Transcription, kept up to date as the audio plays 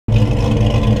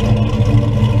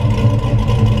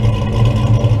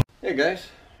guys,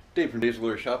 Dave from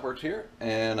Diesel Shop Works here,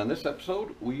 and on this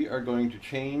episode we are going to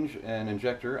change an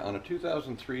injector on a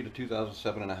 2003 to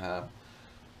 2007.5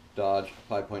 Dodge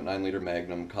 5.9 liter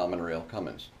Magnum common rail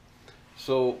Cummins.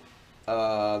 So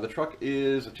the truck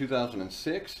is a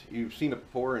 2006. You've seen it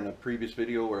before in a previous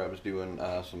video where I was doing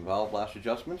some valve blast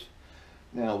adjustments.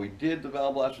 Now we did the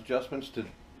valve blast adjustments to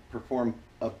perform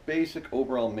a basic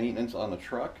overall maintenance on the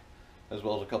truck, as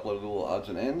well as a couple of little odds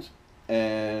and ends.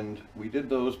 And we did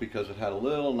those because it had a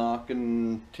little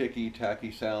knocking, ticky, tacky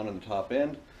sound in the top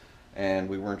end, and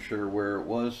we weren't sure where it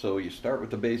was. So you start with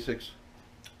the basics.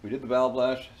 We did the valve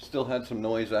blast, still had some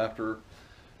noise after,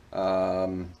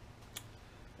 and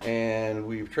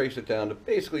we've traced it down to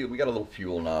basically we got a little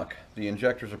fuel knock. The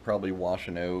injectors are probably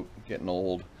washing out, getting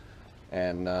old,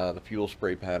 and the fuel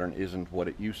spray pattern isn't what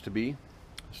it used to be.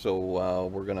 So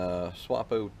we're gonna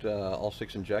swap out all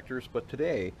 6 injectors, but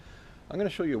today I'm going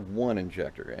to show you one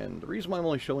injector, and the reason why I'm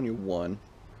only showing you one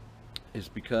is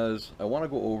because I want to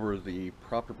go over the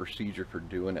proper procedure for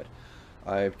doing it.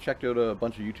 I've checked out a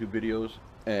bunch of YouTube videos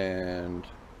and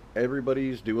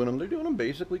everybody's doing them. They're doing them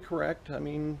basically correct. I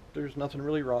mean, there's nothing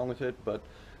really wrong with it, but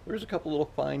there's a couple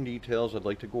little fine details I'd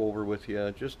like to go over with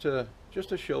you just to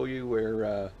show you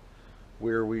where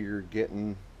we're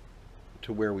getting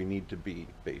to where we need to be,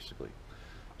 basically.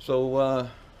 So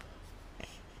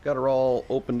got her all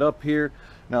opened up here.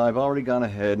 Now I've already gone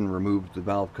ahead and removed the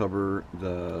valve cover,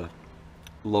 the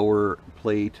lower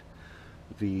plate,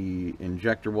 the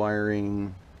injector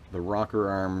wiring, the rocker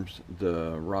arms,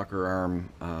 the rocker arm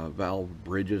valve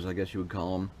bridges, I guess you would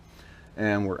call them,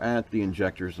 and we're at the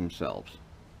injectors themselves.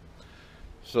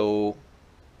 So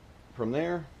from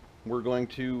there we're going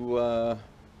to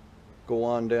go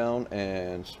on down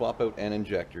and swap out an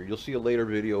injector. You'll see a later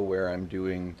video where I'm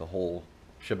doing the whole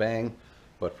shebang,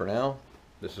 but for now,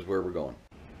 this is where we're going.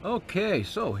 Okay,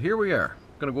 so here we are.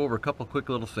 I'm going to go over a couple quick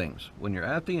little things. When you're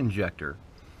at the injector,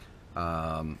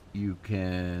 you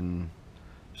can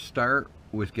start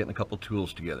with getting a couple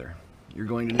tools together. You're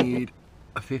going to need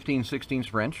a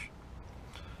 15/16 wrench,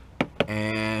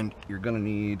 and you're going to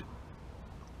need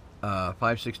a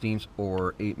 5/16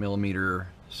 or 8mm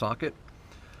socket,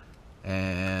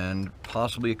 and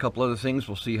possibly a couple other things.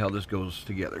 We'll see how this goes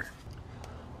together.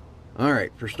 All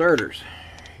right, for starters,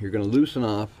 you're going to loosen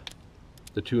off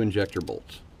the 2 injector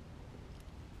bolts.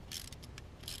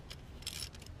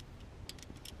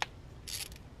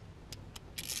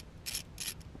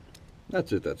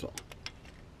 That's it, that's all.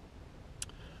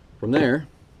 From there,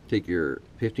 take your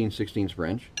 15/16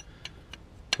 wrench,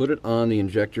 put it on the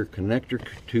injector connector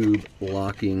tube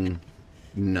locking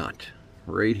nut.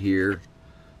 Right here,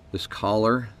 this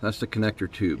collar, that's the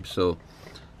connector tube. So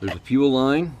there's a fuel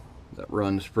line that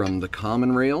runs from the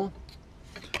common rail,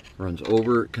 runs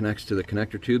over, connects to the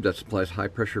connector tube that supplies high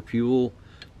pressure fuel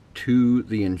to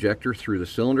the injector through the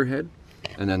cylinder head,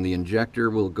 and then the injector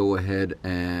will go ahead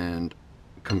and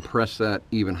compress that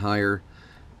even higher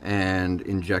and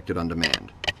inject it on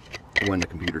demand when the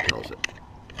computer tells it.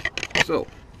 So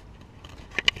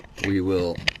we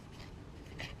will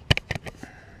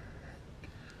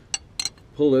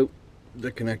pull out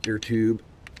the connector tube.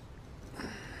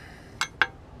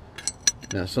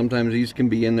 Now sometimes these can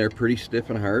be in there pretty stiff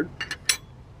and hard.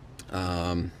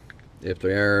 If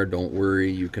they are, don't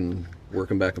worry, you can work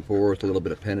them back and forth, a little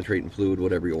bit of penetrating fluid,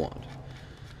 whatever you want.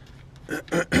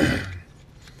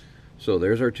 So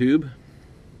there's our tube.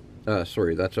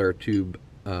 Sorry, that's our tube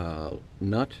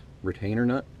nut, retainer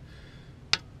nut,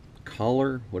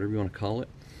 collar, whatever you want to call it.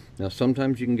 Now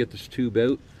sometimes you can get this tube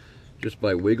out just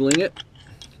by wiggling it,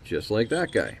 just like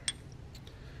that guy.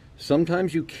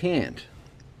 Sometimes you can't.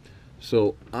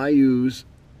 So I use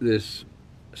this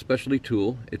specialty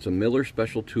tool. It's a Miller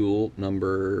special tool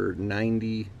number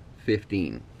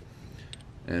 9015,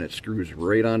 and it screws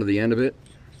right onto the end of it,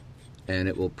 and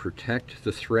it will protect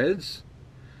the threads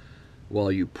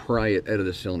while you pry it out of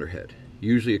the cylinder head.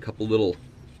 Usually a couple little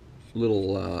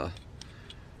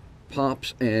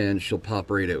pops and she'll pop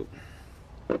right out.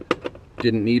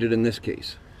 Didn't need it in this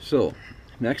case. So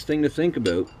next thing to think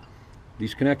about,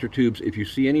 these connector tubes, if you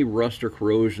see any rust or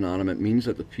corrosion on them, it means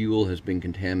that the fuel has been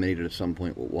contaminated at some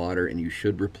point with water, and you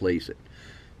should replace it.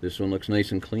 This one looks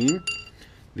nice and clean.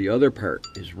 The other part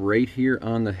is right here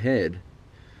on the head.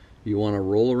 You want to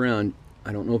roll around.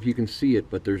 I don't know if you can see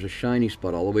it, but there's a shiny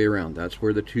spot all the way around. That's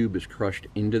where the tube is crushed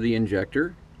into the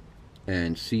injector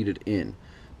and seated in.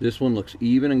 This one looks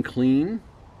even and clean,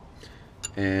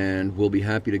 and we'll be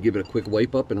happy to give it a quick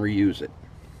wipe up and reuse it.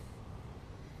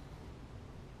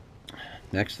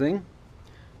 Next thing,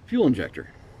 fuel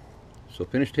injector. So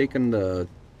finish taking the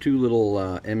 2 little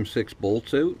M6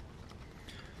 bolts out.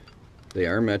 They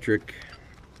are metric.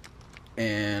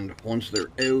 And once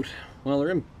they're out, well,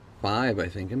 they're M5, I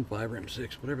think, M5 or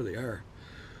M6, whatever they are.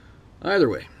 Either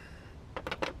way,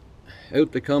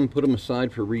 out they come, put them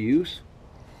aside for reuse.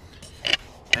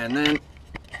 And then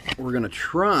we're going to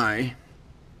try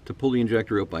to pull the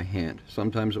injector out by hand.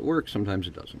 Sometimes it works, sometimes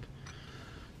it doesn't.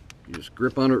 You just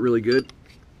grip on it really good,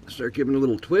 start giving it a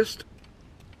little twist,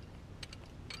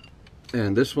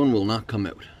 and this one will not come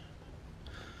out.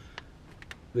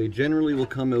 They generally will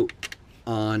come out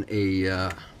on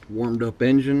a warmed up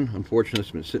engine. Unfortunately,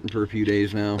 it's been sitting for a few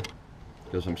days now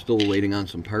because I'm still waiting on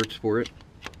some parts for it.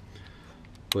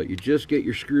 But you just get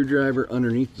your screwdriver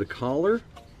underneath the collar,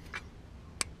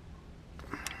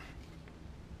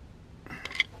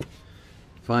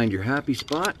 find your happy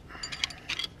spot,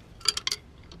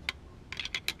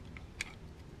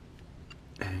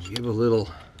 and give a little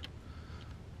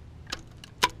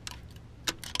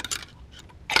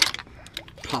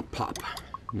pop pop.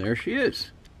 And there she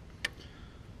is.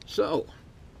 So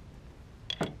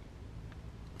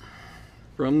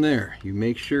from there, you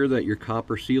make sure that your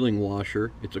copper sealing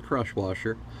washer, it's a crush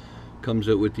washer, comes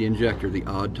out with the injector. The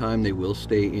odd time they will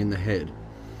stay in the head.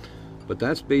 But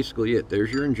that's basically it.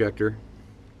 There's your injector.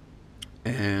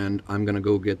 And I'm going to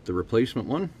go get the replacement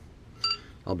one.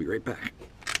 I'll be right back.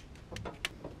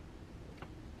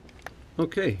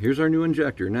 Okay, here's our new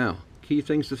injector. Now, key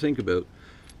things to think about.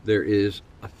 There is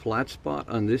a flat spot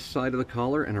on this side of the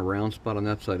collar and a round spot on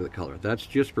that side of the collar. That's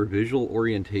just for visual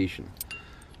orientation.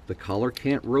 The collar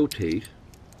can't rotate.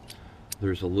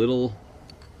 There's a little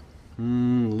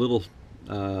groove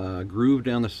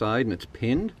down the side and it's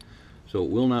pinned, so it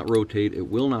will not rotate, it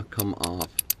will not come off.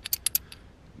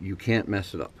 You can't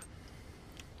mess it up.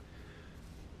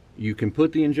 You can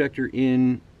put the injector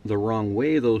in the wrong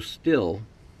way though still,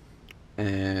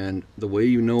 and the way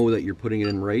you know that you're putting it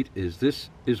in right is this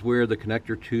is where the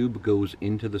connector tube goes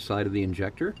into the side of the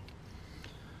injector,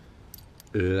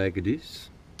 like this.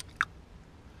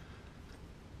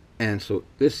 And so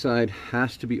this side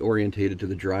has to be orientated to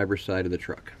the driver's side of the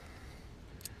truck.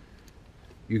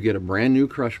 You get a brand new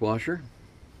crush washer,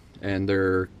 and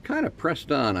they're kind of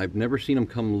pressed on. I've never seen them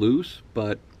come loose,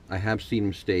 but I have seen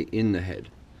them stay in the head.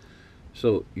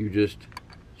 So you just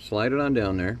slide it on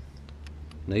down there,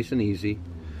 nice and easy.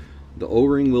 The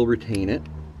O-ring will retain it.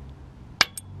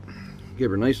 Give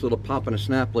her a nice little pop and a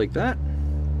snap like that,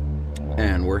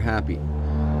 and we're happy.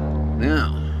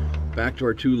 Now, back to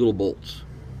our two little bolts.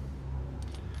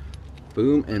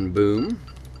 Boom and boom.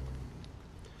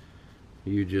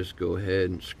 You just go ahead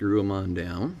and screw them on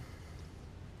down.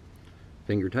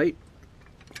 Finger tight.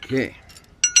 Okay,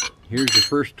 here's your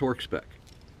first torque spec.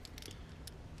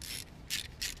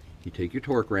 You take your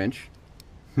torque wrench.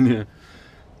 You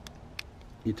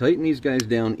tighten these guys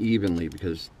down evenly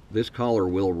because this collar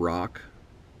will rock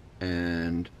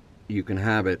and you can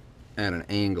have it at an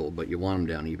angle, but you want them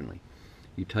down evenly.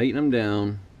 You tighten them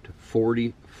down to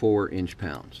 44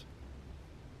 inch-pounds.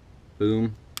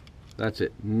 Boom. That's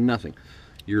it. Nothing.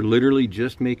 You're literally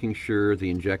just making sure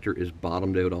the injector is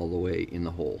bottomed out all the way in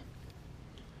the hole.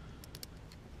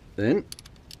 Then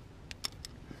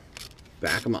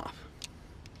back them off.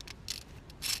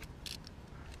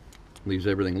 Leaves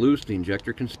everything loose, the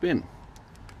injector can spin.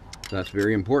 That's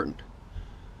very important,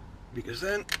 because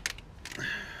then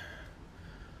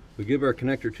we give our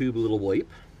connector tube a little wipe.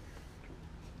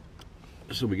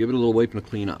 So we give it a little wipe and a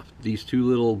clean off. These two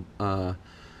little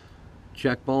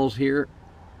check balls here,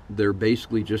 they're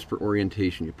basically just for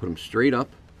orientation. You put them straight up,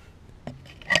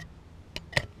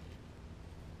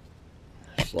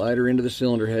 slide her into the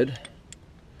cylinder head,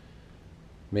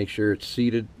 make sure it's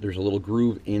seated. There's a little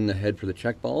groove in the head for the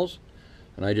check balls,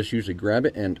 and I just usually grab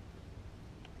it and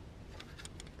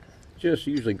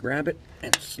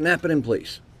snap it in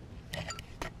place.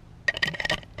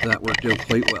 That worked out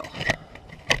quite well.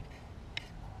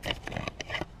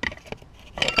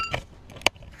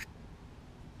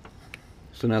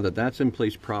 So now that that's in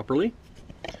place properly,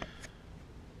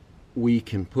 we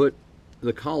can put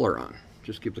the collar on.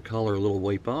 Just give the collar a little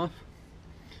wipe off.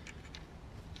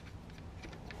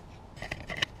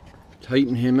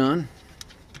 Tighten him on.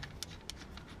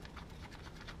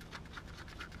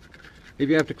 If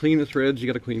you have to clean the threads, you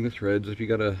got to clean the threads. If you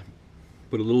got to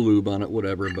put a little lube on it,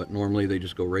 whatever, but normally they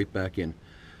just go right back in.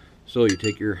 So you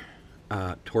take your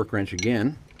torque wrench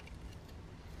again,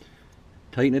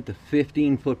 tighten it to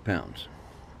 15 foot-pounds.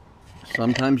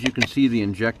 Sometimes you can see the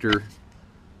injector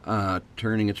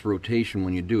turning its rotation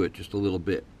when you do it just a little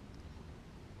bit.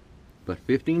 But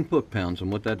 15 foot-pounds,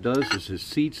 and what that does is it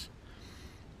seats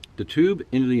the tube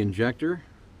into the injector,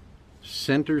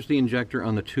 centers the injector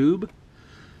on the tube,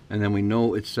 and then we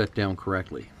know it's set down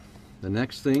correctly. The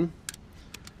next thing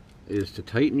is to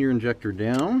tighten your injector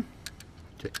down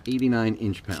to 89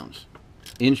 inch-pounds.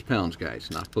 Inch-pounds, guys,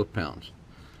 not foot-pounds.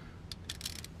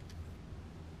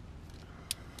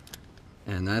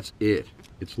 And that's it.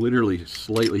 It's literally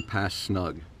slightly past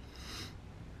snug.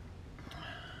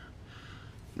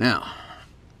 Now,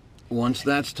 once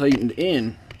that's tightened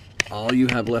in, all you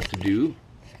have left to do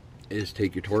is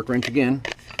take your torque wrench again.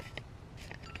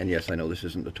 And yes, I know this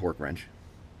isn't the torque wrench.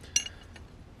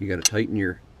 You got to tighten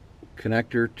your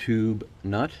connector tube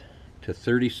nut to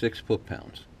 36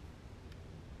 foot-pounds.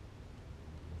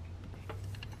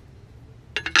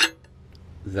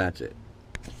 That's it.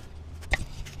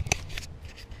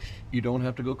 You don't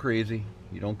have to go crazy.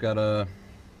 You don't gotta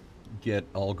get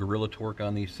all gorilla torque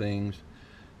on these things.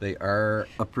 They are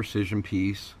a precision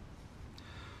piece.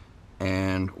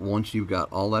 And once you've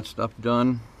got all that stuff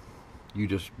done, you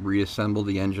just reassemble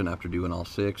the engine after doing all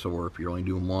 6, or if you're only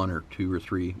doing 1 or 2 or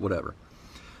 3, whatever.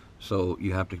 So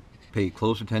you have to pay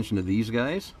close attention to these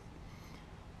guys.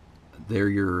 They're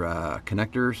your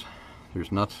connectors.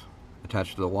 There's nuts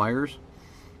attached to the wires.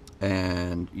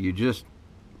 And you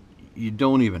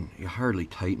hardly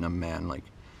tighten them, man. Like,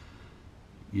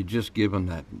 you just give them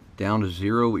that down to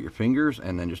 0 with your fingers,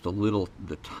 and then just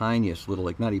the tiniest little,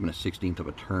 like not even a 16th of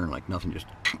a turn, like nothing, just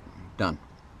done.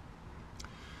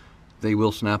 They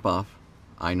will snap off.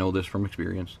 I know this from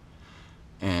experience,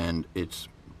 and it's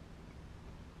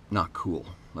not cool.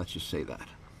 Let's just say that.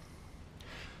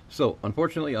 So,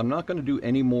 unfortunately, I'm not going to do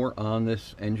any more on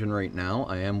this engine right now.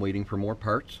 I am waiting for more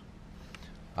parts.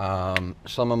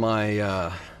 Some of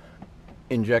my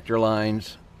injector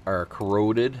lines are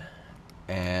corroded,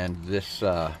 and this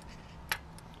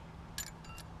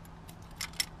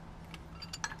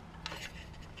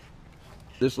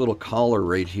little collar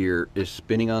right here is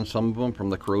spinning on some of them from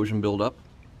the corrosion buildup,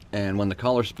 and when the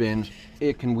collar spins,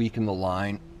 it can weaken the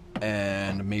line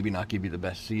and maybe not give you the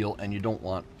best seal, and you don't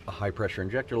want a high pressure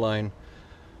injector line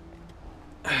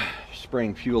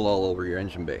spraying fuel all over your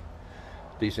engine bay.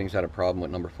 These things had a problem with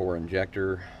number 4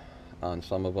 injector on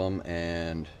some of them,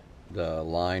 and the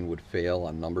line would fail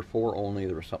on number 4 only.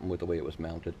 There was something with the way it was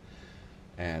mounted,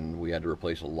 and we had to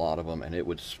replace a lot of them, and it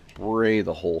would spray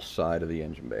the whole side of the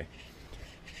engine bay.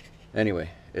 Anyway,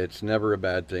 it's never a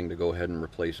bad thing to go ahead and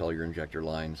replace all your injector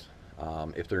lines.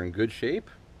 If they're in good shape,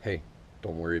 hey,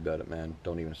 don't worry about it, man.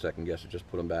 Don't even second guess it, just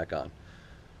put them back on.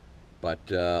 But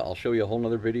I'll show you a whole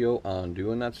nother video on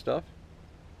doing that stuff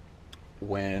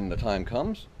when the time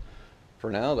comes. For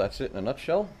now, that's it in a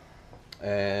nutshell,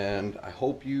 and I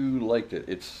hope you liked it.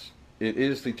 It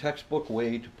is the textbook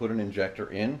way to put an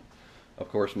injector in, of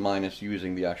course minus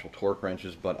using the actual torque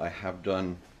wrenches, but I have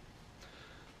done,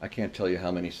 I can't tell you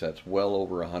how many sets, well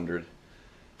over 100,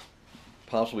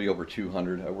 possibly over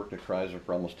 200. I worked at Chrysler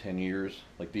for almost 10 years.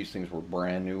 Like, these things were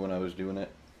brand new when I was doing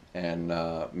it, and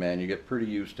man, you get pretty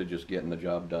used to just getting the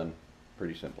job done.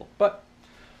 Pretty simple, but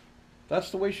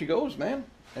that's the way she goes, man.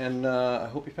 And I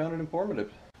hope you found it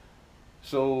informative.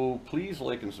 So please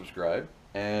like and subscribe,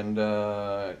 and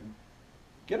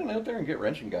get it out there and get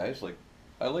wrenching, guys. Like,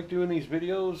 I like doing these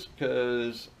videos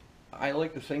because I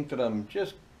like to think that I'm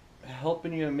just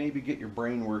helping you maybe get your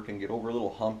brain working, get over a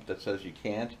little hump that says you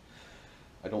can't.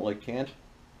 I don't like can't.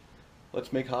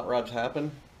 Let's make hot rods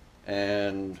happen,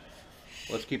 and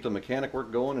let's keep the mechanic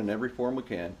work going in every form we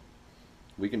can.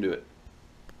 We can do it.